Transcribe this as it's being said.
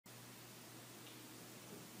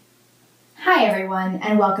Hi everyone,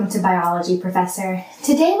 and welcome to Biology Professor.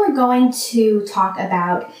 Today we're going to talk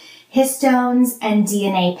about histones and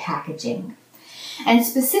DNA packaging, and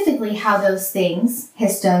specifically how those things,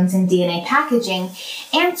 histones and DNA packaging,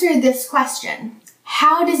 answer this question: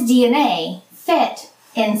 how does DNA fit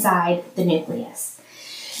inside the nucleus?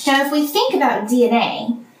 Now, if we think about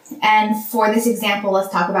DNA, and for this example,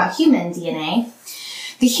 let's talk about human DNA,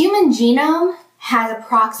 the human genome has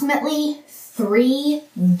approximately 3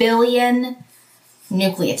 billion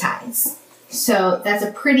nucleotides. So that's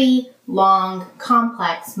a pretty long,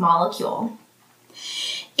 complex molecule.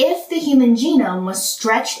 If the human genome was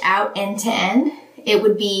stretched out end to end, it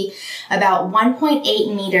would be about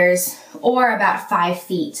 1.8 meters or about 5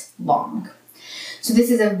 feet long. So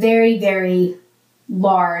this is a very, very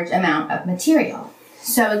large amount of material.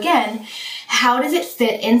 So again, how does it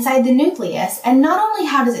fit inside the nucleus? And not only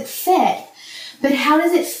how does it fit, but how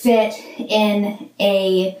does it fit in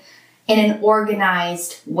an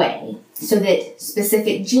organized way so that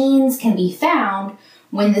specific genes can be found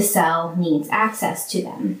when the cell needs access to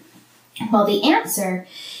them? Well, the answer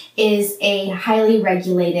is a highly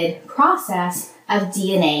regulated process of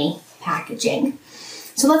DNA packaging.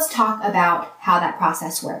 So let's talk about how that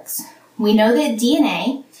process works. We know that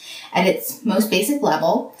DNA, at its most basic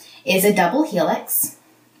level, is a double helix,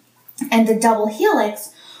 and the double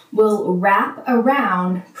helix will wrap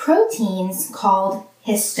around proteins called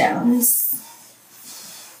histones.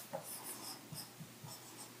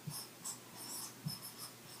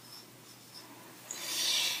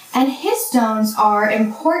 And histones are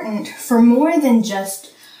important for more than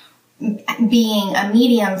just being a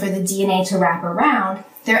medium for the DNA to wrap around.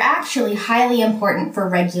 They're actually highly important for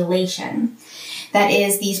regulation. That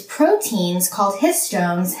is, these proteins called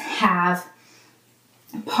histones have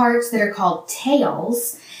parts that are called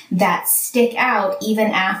tails that stick out even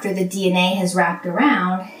after the DNA has wrapped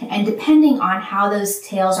around, and depending on how those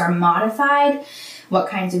tails are modified, what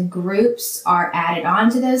kinds of groups are added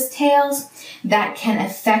onto those tails, that can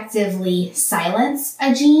effectively silence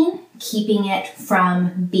a gene, keeping it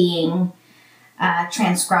from being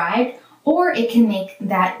transcribed, or it can make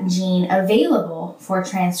that gene available for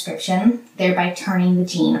transcription, thereby turning the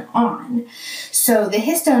gene on. So the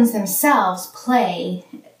histones themselves play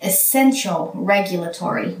essential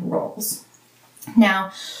regulatory roles.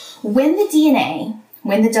 Now, when the DNA,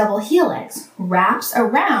 when the double helix wraps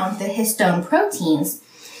around the histone proteins,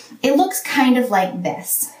 it looks kind of like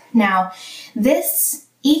this. Now,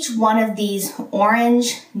 each one of these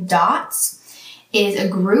orange dots is a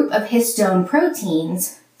group of histone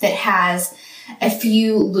proteins that has a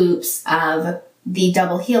few loops of the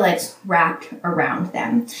double helix wrapped around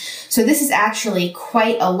them. So this is actually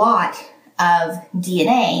quite a lot of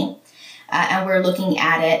DNA, and we're looking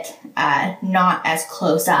at it not as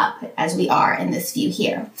close up as we are in this view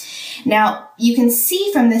here. Now, you can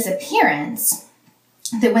see from this appearance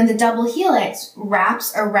that when the double helix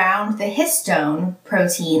wraps around the histone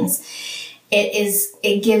proteins,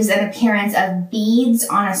 it gives an appearance of beads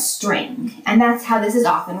on a string, and that's how this is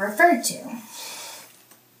often referred to.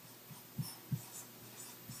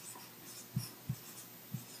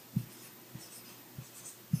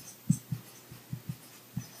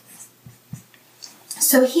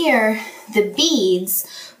 So here, the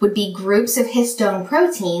beads would be groups of histone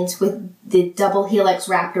proteins with the double helix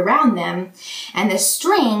wrapped around them, and the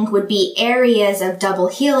string would be areas of double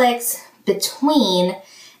helix between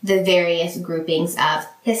the various groupings of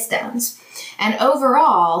histones. And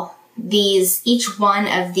overall, each one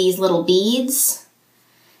of these little beads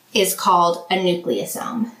is called a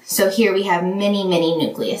nucleosome. So here we have many, many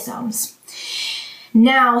nucleosomes.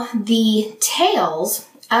 Now, the tails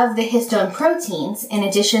of the histone proteins, in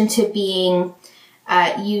addition to being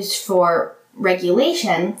used for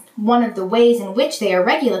regulation, one of the ways in which they are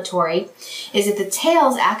regulatory is that the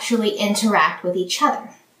tails actually interact with each other.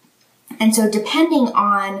 And so depending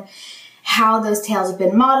on how those tails have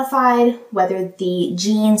been modified, whether the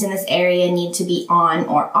genes in this area need to be on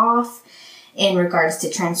or off in regards to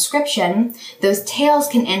transcription, those tails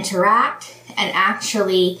can interact and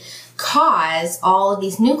actually cause all of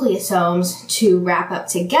these nucleosomes to wrap up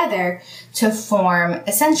together to form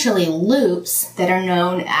essentially loops that are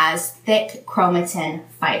known as thick chromatin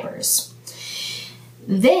fibers.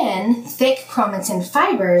 Then, thick chromatin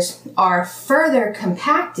fibers are further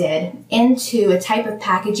compacted into a type of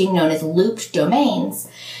packaging known as looped domains,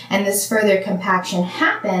 and this further compaction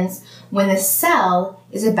happens when the cell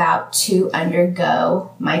is about to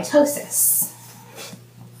undergo mitosis.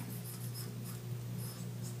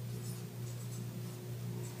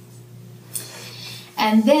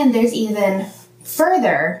 And then there's even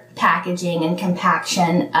further packaging and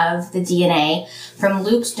compaction of the DNA from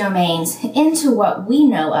looped domains into what we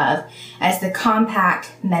know of as the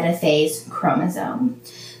compact metaphase chromosome.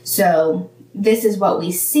 So this is what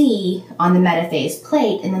we see on the metaphase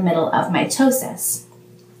plate in the middle of mitosis.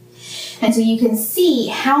 And so you can see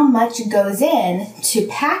how much goes in to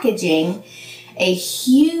packaging a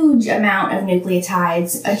huge amount of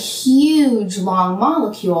nucleotides, a huge long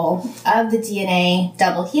molecule of the DNA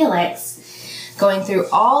double helix, going through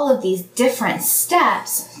all of these different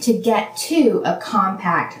steps to get to a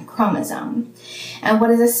compact chromosome. And what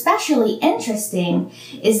is especially interesting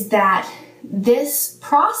is that this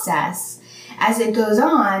process, as it goes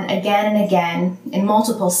on again and again in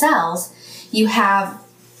multiple cells, you have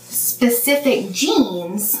specific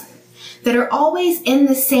genes that are always in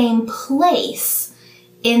the same place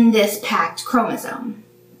in this packed chromosome.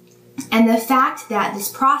 And the fact that this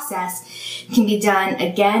process can be done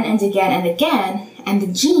again and again and again, and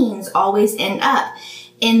the genes always end up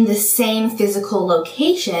in the same physical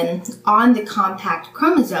location on the compact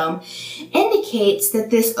chromosome, indicates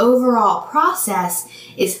that this overall process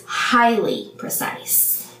is highly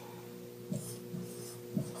precise.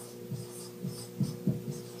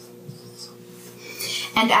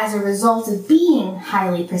 And as a result of being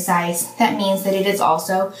highly precise, that means that it is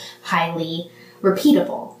also highly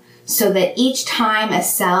repeatable. So that each time a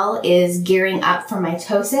cell is gearing up for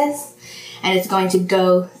mitosis and it's going to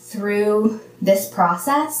go through this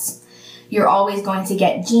process, you're always going to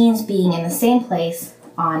get genes being in the same place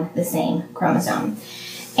on the same chromosome.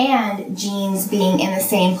 And genes being in the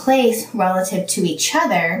same place relative to each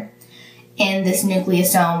other in this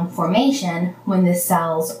nucleosome formation when the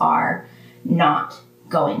cells are not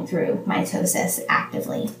going through mitosis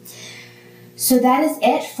actively. So that is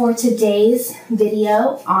it for today's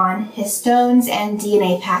video on histones and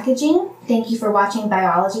DNA packaging. Thank you for watching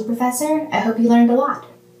Biology Professor. I hope you learned a lot.